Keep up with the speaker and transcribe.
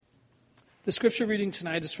The scripture reading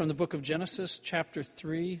tonight is from the book of Genesis, chapter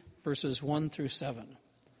 3, verses 1 through 7.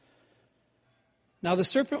 Now the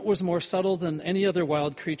serpent was more subtle than any other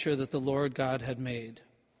wild creature that the Lord God had made.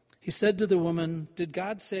 He said to the woman, "Did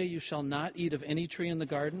God say you shall not eat of any tree in the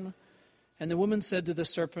garden?" And the woman said to the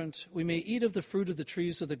serpent, "We may eat of the fruit of the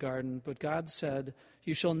trees of the garden, but God said,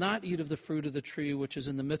 you shall not eat of the fruit of the tree which is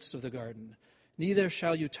in the midst of the garden, neither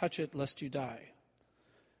shall you touch it, lest you die."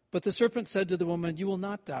 But the serpent said to the woman, "You will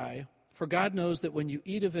not die, for God knows that when you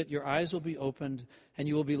eat of it, your eyes will be opened, and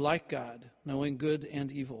you will be like God, knowing good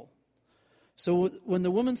and evil." So when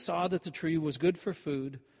the woman saw that the tree was good for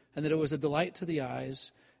food, and that it was a delight to the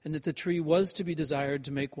eyes, and that the tree was to be desired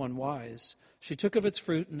to make one wise, she took of its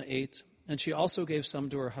fruit and ate, and she also gave some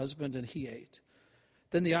to her husband, and he ate.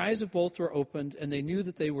 Then the eyes of both were opened, and they knew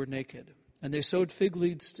that they were naked. And they sewed fig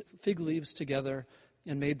leaves together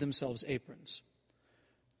and made themselves aprons.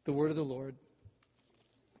 The word of the Lord.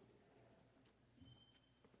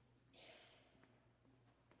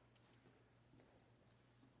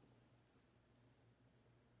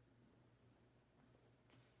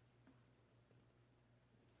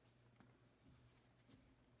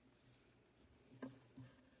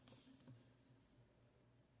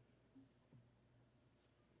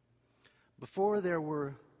 Before there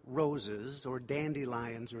were roses or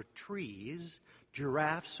dandelions or trees,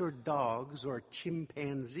 giraffes or dogs or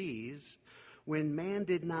chimpanzees, when man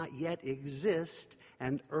did not yet exist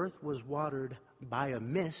and earth was watered by a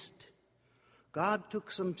mist, God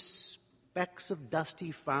took some specks of dust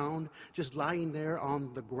he found just lying there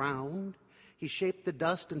on the ground. He shaped the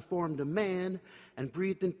dust and formed a man and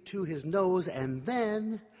breathed into his nose, and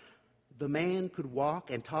then the man could walk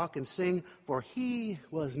and talk and sing, for he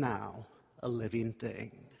was now a living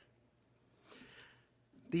thing.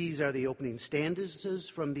 These are the opening stanzas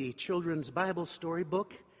from the children's Bible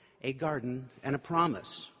storybook, A Garden and a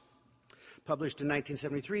Promise, published in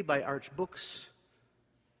 1973 by Arch Books,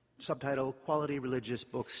 subtitle Quality Religious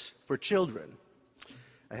Books for Children.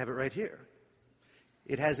 I have it right here.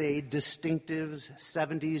 It has a distinctive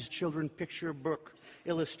 70s children picture book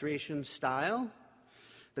illustration style.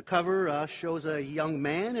 The cover shows a young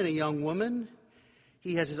man and a young woman.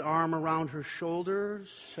 He has his arm around her shoulders.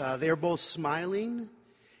 They're both smiling.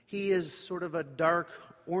 He is sort of a dark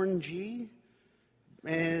orangey,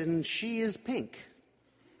 and she is pink.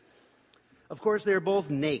 Of course, they're both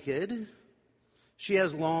naked. She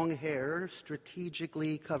has long hair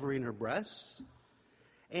strategically covering her breasts,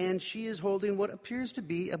 and she is holding what appears to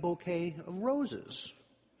be a bouquet of roses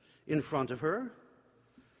in front of her,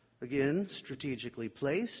 again, strategically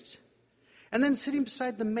placed. And then sitting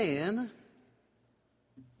beside the man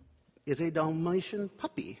is a Dalmatian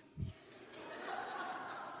puppy.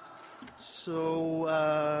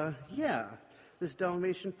 So, this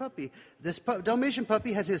Dalmatian puppy. This Dalmatian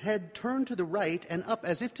puppy has his head turned to the right and up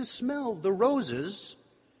as if to smell the roses,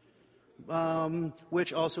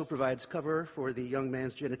 which also provides cover for the young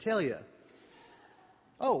man's genitalia.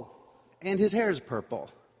 Oh, and his hair is purple.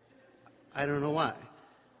 I don't know why.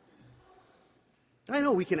 I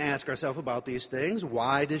know we can ask ourselves about these things.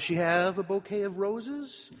 Why does she have a bouquet of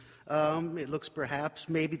roses? It looks perhaps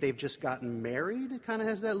maybe they've just gotten married. It kind of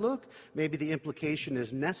has that look. Maybe the implication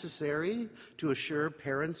is necessary to assure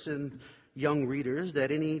parents and young readers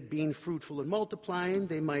that any being fruitful and multiplying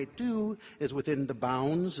they might do is within the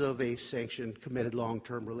bounds of a sanctioned, committed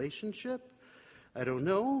long-term relationship. I don't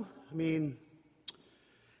know. And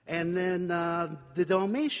then the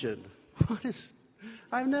Dalmatian.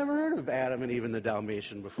 I've never heard of Adam and Eve and the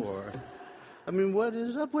Dalmatian before. What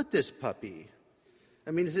is up with this puppy?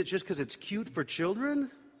 Is it just because it's cute for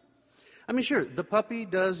children? Sure, the puppy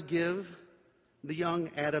does give the young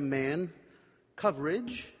Adam man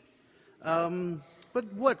coverage.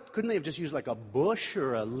 But what, couldn't they have just used like a bush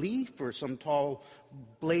or a leaf or some tall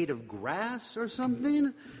blade of grass or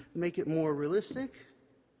something to make it more realistic?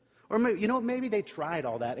 Or maybe they tried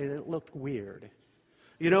all that and it looked weird.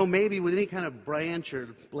 Maybe with any kind of branch or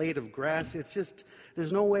blade of grass, it's just,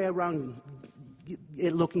 there's no way around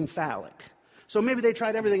it looking phallic. So maybe they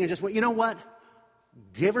tried everything and just went, you know what?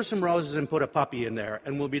 Give her some roses and put a puppy in there,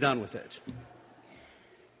 and we'll be done with it.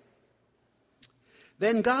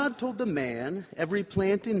 Then God told the man, every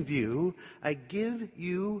plant in view, I give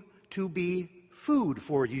you to be food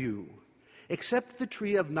for you, except the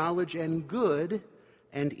tree of knowledge and good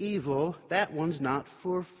and evil, that one's not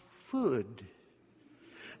for food.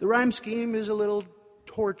 The rhyme scheme is a little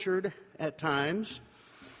tortured at times.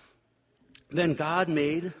 Then God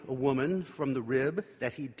made a woman from the rib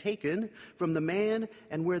that he'd taken from the man,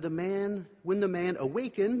 and when the man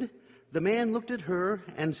awakened, the man looked at her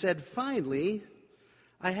and said, finally,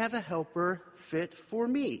 I have a helper fit for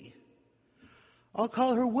me. I'll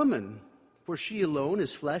call her woman, for she alone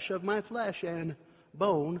is flesh of my flesh and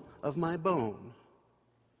bone of my bone.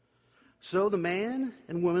 So the man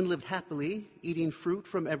and woman lived happily, eating fruit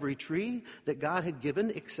from every tree that God had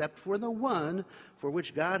given, except for the one for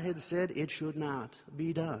which God had said it should not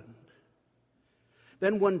be done.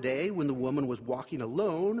 Then one day, when the woman was walking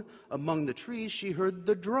alone among the trees, she heard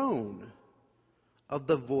the drone of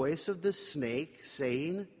the voice of the snake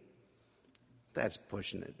saying, that's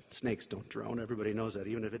pushing it. Snakes don't drone. Everybody knows that,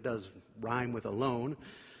 even if it does rhyme with alone.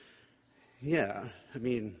 Yeah,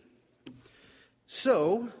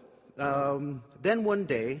 then one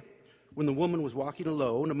day, when the woman was walking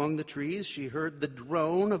alone among the trees, she heard the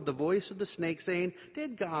drone of the voice of the snake saying,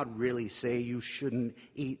 did God really say you shouldn't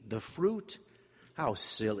eat the fruit? How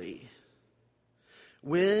silly.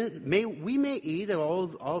 We may eat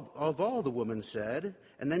of all, the woman said.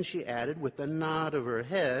 And then she added, with a nod of her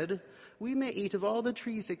head, we may eat of all the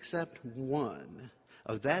trees except one.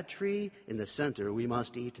 Of that tree in the center we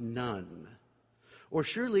must eat none. Or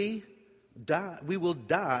surely we will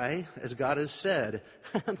die as God has said.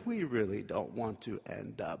 And we really don't want to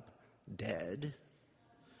end up dead.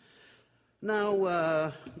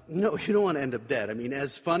 Now, no, you don't want to end up dead.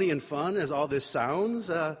 As funny and fun as all this sounds,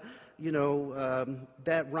 that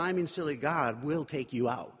rhyming silly God will take you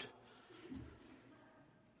out.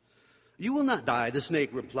 You will not die, the snake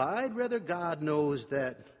replied. Rather, God knows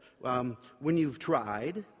that when you've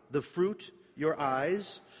tried the fruit, your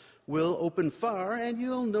eyes will open far, and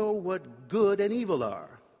you'll know what good and evil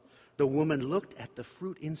are. The woman looked at the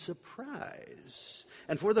fruit in surprise,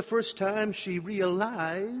 and for the first time she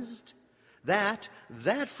realized that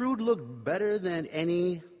fruit looked better than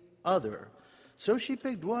any other. So she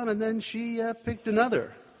picked one, and then she picked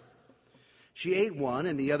another. She ate one,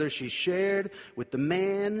 and the other she shared with the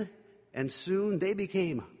man, and soon they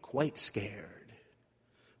became quite scared.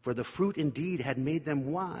 For the fruit indeed had made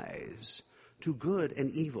them wise to good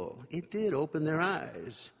and evil. It did open their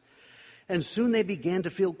eyes. And soon they began to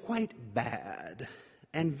feel quite bad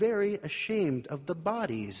and very ashamed of the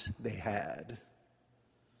bodies they had.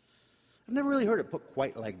 I've never really heard it put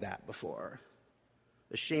quite like that before.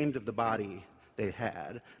 Ashamed of the body they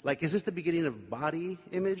had. Like, is this the beginning of body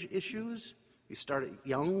image issues? You start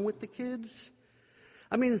young with the kids?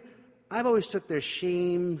 I've always took their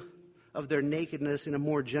shame of their nakedness in a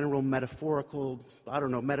more general metaphor for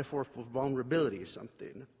vulnerability,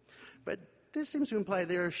 something. But this seems to imply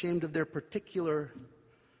they're ashamed of their particular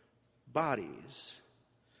bodies.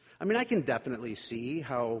 I can definitely see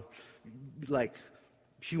how,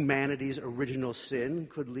 humanity's original sin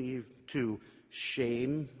could lead to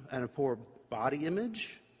shame and a poor body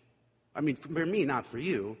image. For me, not for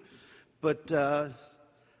you. But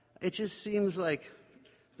it just seems like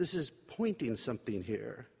this is pointing something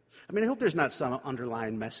here. I hope there's not some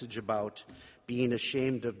underlying message about being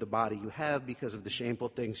ashamed of the body you have because of the shameful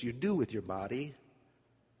things you do with your body.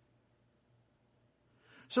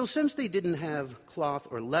 So since they didn't have cloth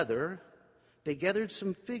or leather, they gathered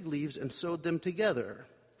some fig leaves and sewed them together.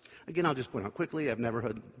 Again, I'll just point out quickly, I've never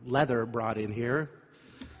heard leather brought in here.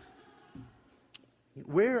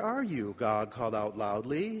 Where are you? God called out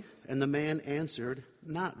loudly, and the man answered,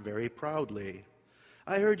 not very proudly.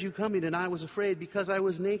 I heard you coming, and I was afraid because I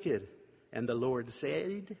was naked. And the Lord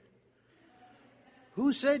said,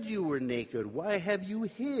 who said you were naked? Why have you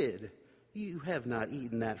hid? You have not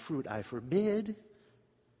eaten that fruit I forbid.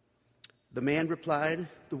 The man replied,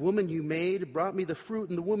 the woman you made brought me the fruit,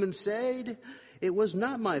 and the woman said, it was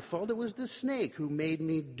not my fault, it was the snake who made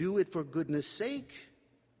me do it for goodness sake.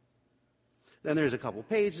 Then there's a couple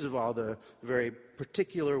pages of all the very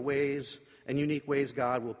particular ways and unique ways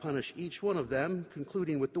God will punish each one of them,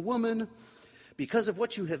 concluding with the woman, because of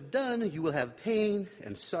what you have done, you will have pain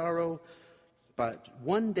and sorrow, but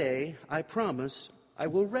one day, I promise, I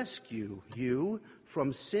will rescue you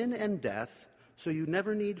from sin and death, so you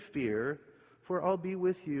never need fear, for I'll be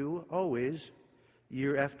with you always,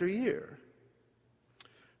 year after year.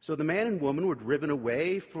 So the man and woman were driven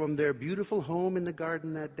away from their beautiful home in the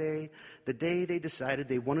garden that day, the day they decided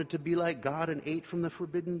they wanted to be like God and ate from the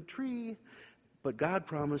forbidden tree. But God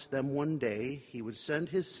promised them one day he would send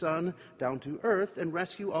his son down to earth and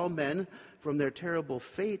rescue all men from their terrible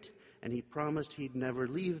fate, and he promised he'd never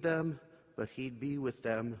leave them, but he'd be with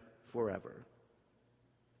them forever.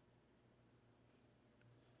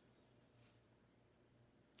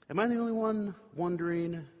 Am I the only one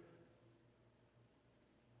wondering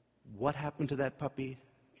what happened to that puppy?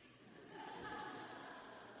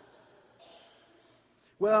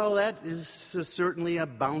 Well, that is certainly a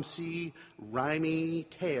bouncy, rhymey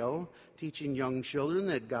tale teaching young children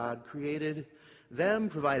that God created them,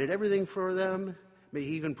 provided everything for them, may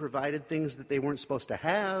even provided things that they weren't supposed to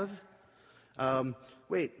have.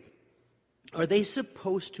 Wait, are they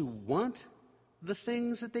supposed to want the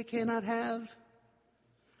things that they cannot have?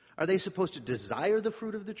 Are they supposed to desire the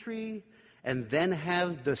fruit of the tree and then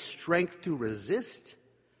have the strength to resist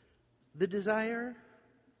the desire?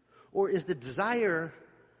 Or is the desire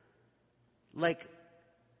like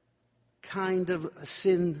kind of a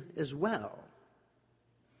sin as well?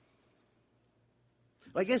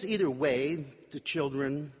 I guess either way, the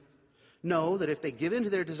children know that if they give in to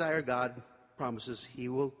their desire, God promises he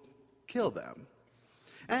will kill them.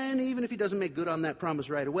 And even if he doesn't make good on that promise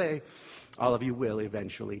right away, all of you will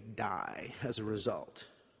eventually die as a result.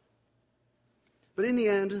 But in the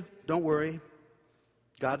end, don't worry.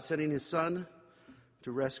 God's sending his Son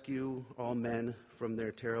to rescue all men from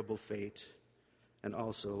their terrible fate. And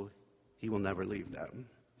also, he will never leave them.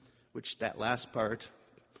 Which, that last part,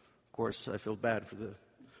 of course, I feel bad for the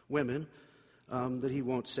women that he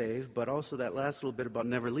won't save. But also that last little bit about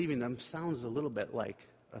never leaving them sounds a little bit like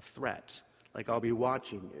a threat. Like I'll be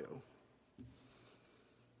watching you.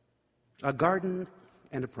 A Garden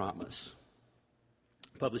and a Promise.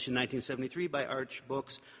 Published in 1973 by Arch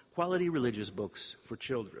Books, quality religious books for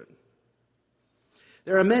children.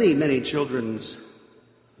 There are many, many children's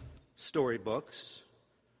storybooks,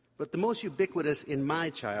 but the most ubiquitous in my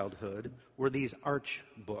childhood were these Arch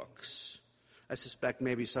books. I suspect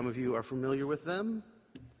maybe some of you are familiar with them.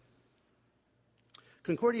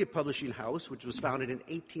 Concordia Publishing House, which was founded in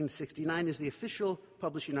 1869, is the official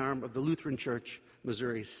publishing arm of the Lutheran Church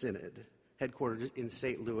Missouri Synod, headquartered in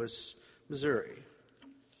St. Louis, Missouri.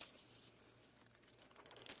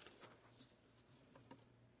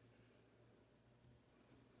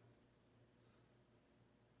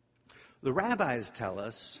 The rabbis tell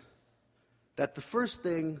us that the first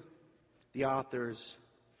thing the authors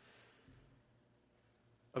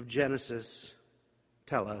of Genesis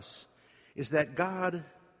tell us is that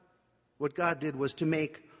what God did was to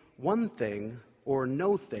make one thing or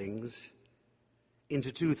no things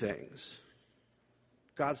into two things.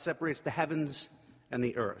 God separates the heavens and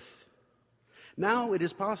the earth. Now it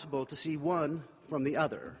is possible to see one from the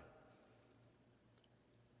other.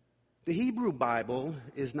 The Hebrew Bible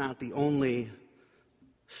is not the only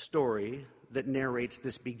story that narrates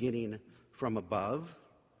this beginning from above.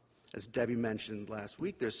 As Debbie mentioned last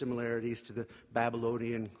week, there's similarities to the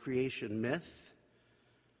Babylonian creation myth.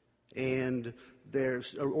 And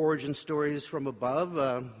there's origin stories from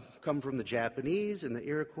above come from the Japanese and the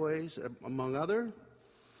Iroquois, among other.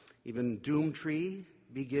 Even Doomtree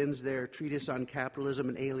begins their treatise on capitalism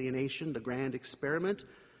and alienation, The Grand Experiment,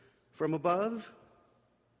 from above.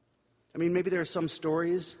 I mean, maybe there are some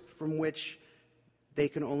stories from which they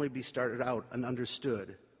can only be started out and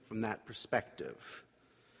understood from that perspective.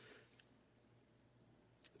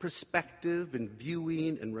 Perspective and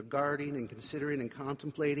viewing and regarding and considering and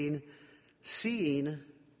contemplating, seeing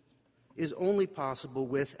is only possible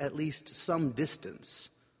with at least some distance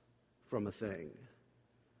from a thing.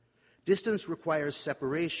 Distance requires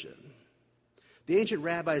separation. The ancient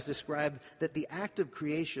rabbis described that the act of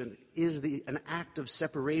creation is an act of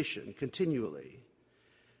separation continually.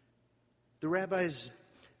 The rabbis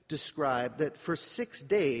describe that for 6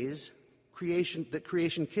 days, creation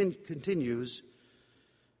continues.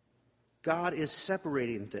 God is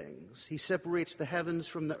separating things. He separates the heavens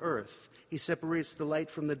from the earth. He separates the light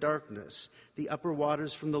from the darkness, the upper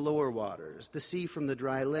waters from the lower waters, the sea from the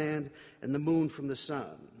dry land, and the moon from the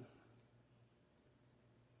sun.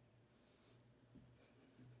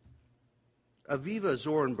 Aviva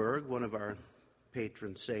Zornberg, one of our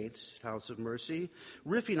patron saints, House of Mercy,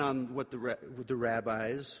 riffing on what the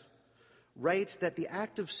rabbis, writes that the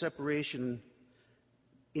act of separation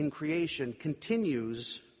in creation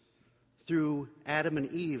continues through Adam and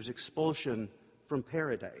Eve's expulsion from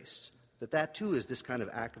paradise. That too is this kind of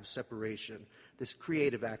act of separation, this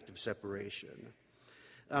creative act of separation.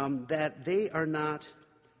 That they are not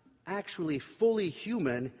actually fully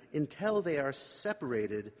human until they are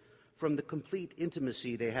separated from the complete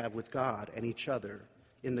intimacy they have with God and each other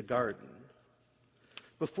in the garden.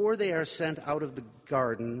 Before they are sent out of the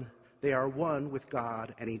garden, they are one with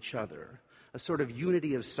God and each other, a sort of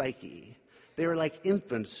unity of psyche. They are like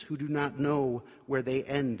infants who do not know where they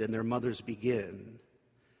end and their mothers begin.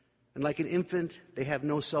 And like an infant, they have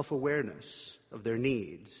no self-awareness of their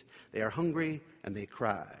needs. They are hungry and they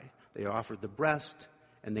cry. They are offered the breast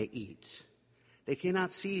and they eat. They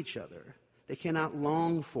cannot see each other. They cannot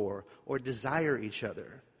long for or desire each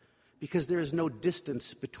other because there is no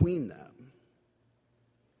distance between them.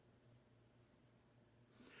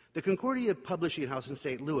 The Concordia Publishing House in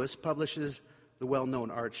St. Louis publishes the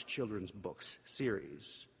well-known Arch Children's Books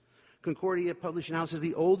series. Concordia Publishing House is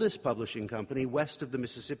the oldest publishing company west of the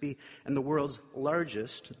Mississippi and the world's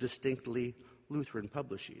largest distinctly Lutheran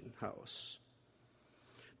publishing house.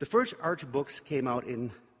 The first Arch books came out in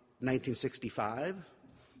 1965,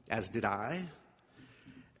 as did I.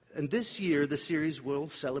 And this year, the series will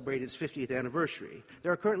celebrate its 50th anniversary.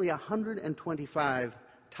 There are currently 125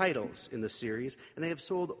 titles in the series, and they have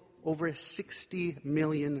sold over 60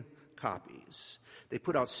 million copies. They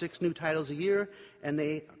put out 6 new titles a year, and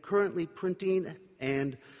they are currently printing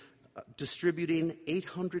and distributing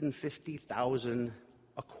 850,000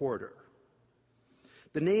 a quarter.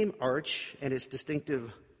 The name Arch and its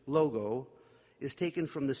distinctive logo is taken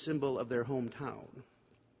from the symbol of their hometown,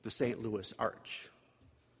 the St. Louis Arch.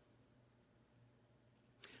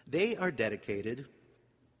 They are dedicated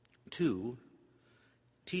to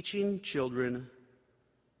teaching children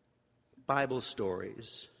Bible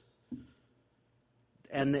stories.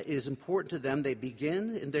 And it is important to them. They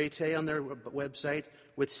begin, and they say on their website,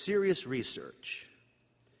 with serious research.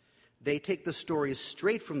 They take the stories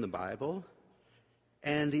straight from the Bible,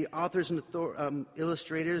 and the authors and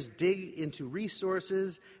illustrators dig into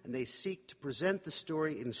resources, and they seek to present the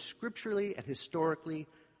story in scripturally and historically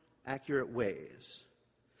accurate ways.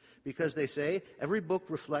 Because they say, every book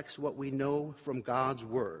reflects what we know from God's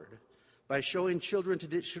Word. By showing children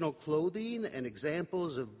traditional clothing and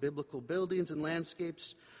examples of biblical buildings and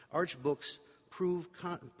landscapes, Arch books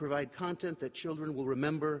provide content that children will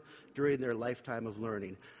remember during their lifetime of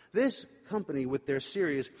learning. This company, with their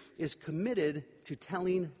series, is committed to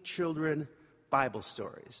telling children Bible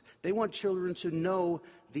stories. They want children to know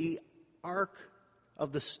the arc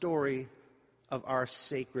of the story of our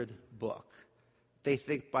sacred book. They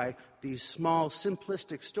think by these small,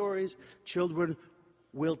 simplistic stories, children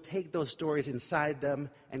will take those stories inside them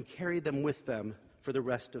and carry them with them for the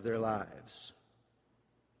rest of their lives.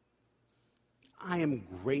 I am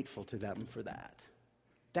grateful to them for that.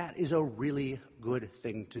 That is a really good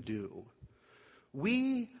thing to do.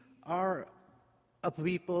 We are a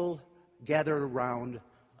people gathered around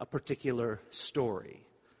a particular story,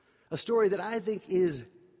 a story that I think is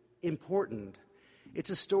important. It's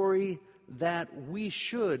a story that we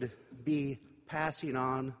should be passing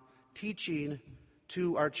on, teaching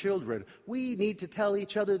to our children. We need to tell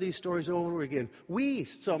each other these stories over and over again. We,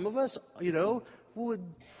 some of us,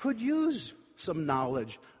 could use some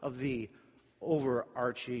knowledge of the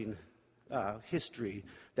overarching history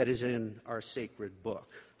that is in our sacred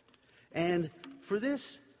book. And for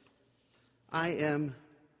this, I am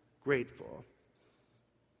grateful.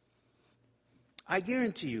 I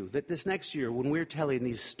guarantee you that this next year, when we're telling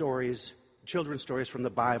these stories, children's stories from the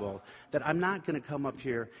Bible, that I'm not going to come up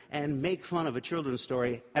here and make fun of a children's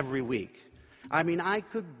story every week. I mean, I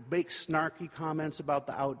could make snarky comments about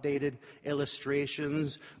the outdated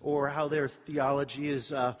illustrations or how their theology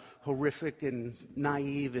is horrific and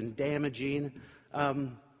naive and damaging,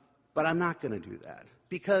 but I'm not going to do that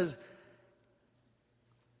because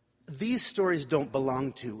these stories don't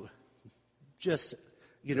belong to just,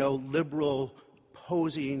 liberal,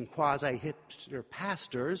 posing, quasi-hipster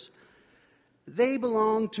pastors. They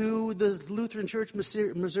belong to the Lutheran Church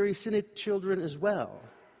Missouri Synod children as well.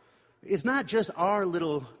 It's not just our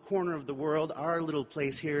little corner of the world, our little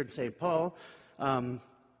place here in St. Paul,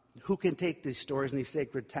 who can take these stories and these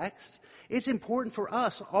sacred texts. It's important for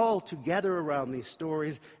us all to gather around these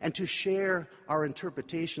stories and to share our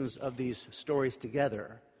interpretations of these stories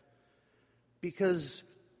together. Because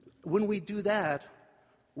when we do that,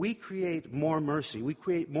 we create more mercy. We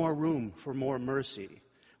create more room for more mercy.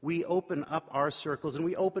 We open up our circles and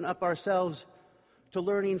we open up ourselves to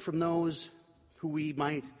learning from those who we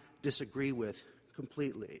might disagree with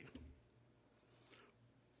completely.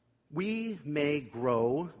 We may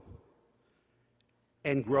grow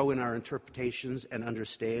in our interpretations and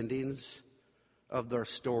understandings of their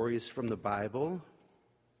stories from the Bible.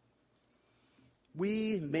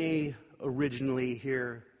 We may originally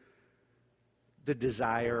hear the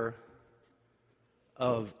desire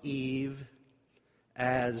of Eve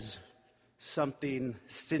as something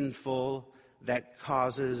sinful that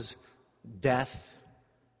causes death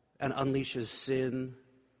and unleashes sin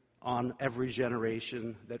on every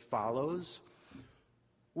generation that follows.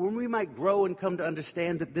 When we might grow and come to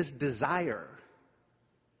understand that this desire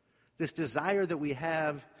that we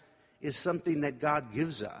have is something that God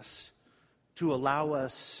gives us to allow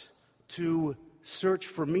us to search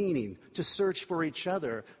for meaning, to search for each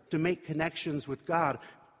other, to make connections with God.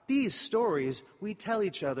 These stories we tell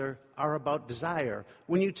each other are about desire.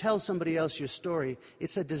 When you tell somebody else your story,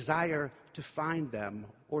 it's a desire to find them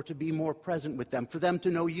or to be more present with them, for them to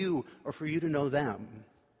know you or for you to know them.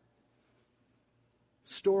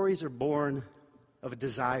 Stories are born of a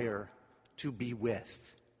desire to be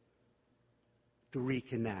with, to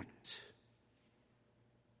reconnect.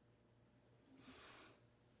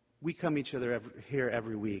 We come here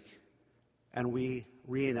every week, and we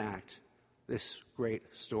reenact this great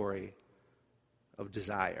story of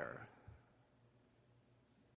desire.